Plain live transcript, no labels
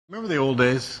Remember the old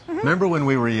days? Remember when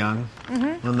we were young?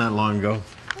 Wasn't that long ago?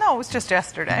 No, it was just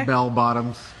yesterday. Bell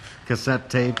bottoms, cassette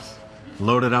tapes,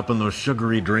 loaded up on those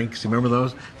sugary drinks. You remember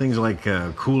those? Things like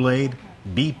Kool-Aid,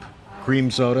 Beep,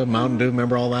 cream soda, Mountain Dew.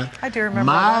 Remember all that? I do remember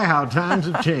My, that. how times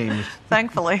have changed.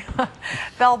 Thankfully.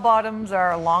 Bell bottoms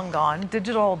are long gone.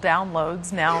 Digital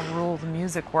downloads now rule the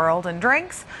music world. And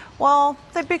drinks, well,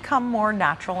 they've become more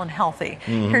natural and healthy.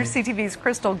 Here's CTV's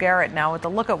Crystal Garrett now with a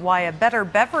look at why a better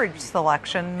beverage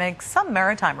selection makes some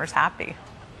Maritimers happy.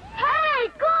 Hey,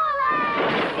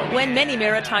 Kool-Aid! When many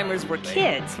Maritimers were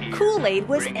kids, Kool-Aid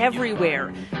was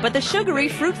everywhere. But the sugary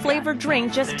fruit-flavored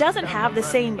drink just doesn't have the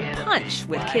same punch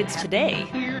with kids today.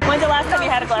 When's the last time you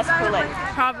had a glass of Kool-Aid?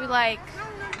 Probably like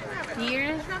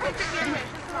years.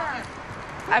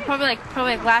 Probably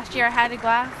like last year I had a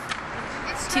glass.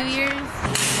 2 years.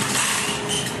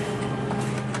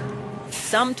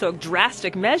 Some took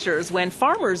drastic measures when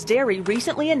Farmers Dairy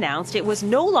recently announced it was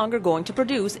no longer going to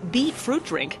produce beet fruit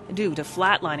drink due to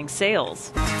flatlining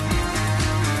sales.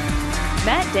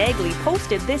 Matt Dagley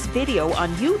posted this video on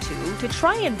YouTube to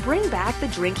try and bring back the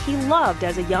drink he loved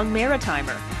as a young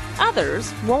Maritimer.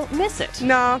 Others won't miss it.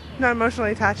 No, not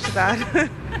emotionally attached to that.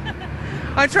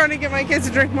 I'm trying to get my kids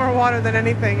to drink more water than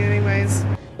anything anyways.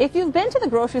 If you've been to the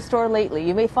grocery store lately,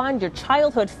 you may find your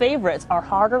childhood favorites are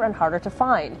harder and harder to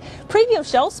find. Premium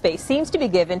shelf space seems to be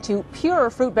given to pure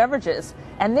fruit beverages,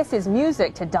 and this is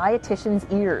music to dietitians'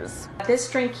 ears. This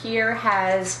drink here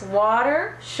has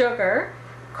water, sugar,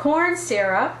 corn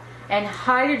syrup, and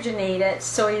hydrogenated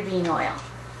soybean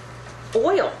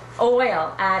oil.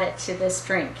 Oil added to this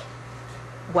drink.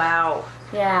 Wow.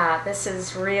 Yeah, this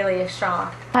is really a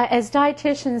shock. As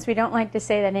dietitians, we don't like to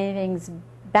say that anything's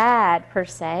bad per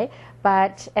se,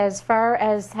 but as far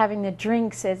as having the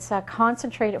drinks, it's a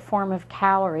concentrated form of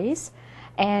calories.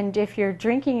 And if you're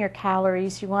drinking your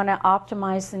calories, you want to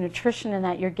optimize the nutrition and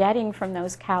that you're getting from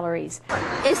those calories.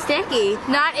 It's sticky,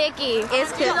 not icky.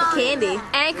 It's candy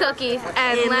and cookies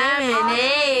and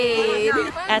lemonade.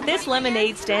 At this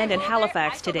lemonade stand in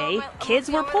Halifax today, kids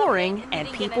were pouring and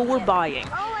people were buying,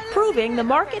 proving the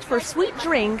market for sweet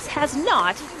drinks has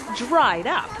not dried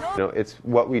up. You know, it's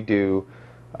what we do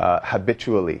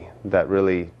habitually that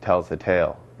really tells the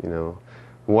tale. You know,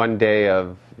 one day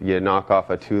of you knock off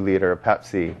a 2-liter of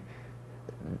Pepsi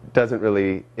doesn't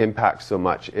really impact so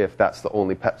much if that's the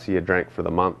only Pepsi you drank for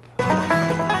the month.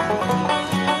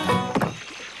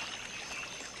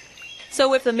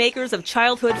 So if the makers of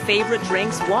childhood favorite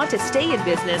drinks want to stay in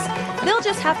business, they'll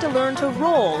just have to learn to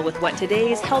roll with what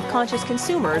today's health-conscious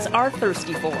consumers are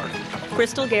thirsty for.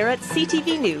 Crystal Garrett,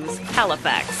 CTV News,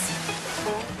 Halifax.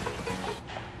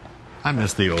 I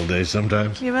miss the old days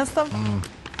sometimes. You miss them?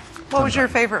 What was your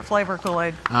favorite flavor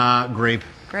Kool-Aid? Grape.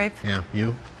 Grape? Yeah,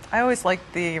 you? I always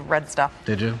liked the red stuff.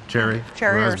 Did you? Cherry?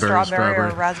 Cherry or strawberry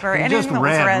or raspberry. Just Anything that was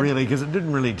red, red. really, because it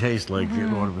didn't really taste like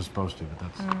what it was supposed to, but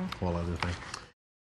that's a whole other thing.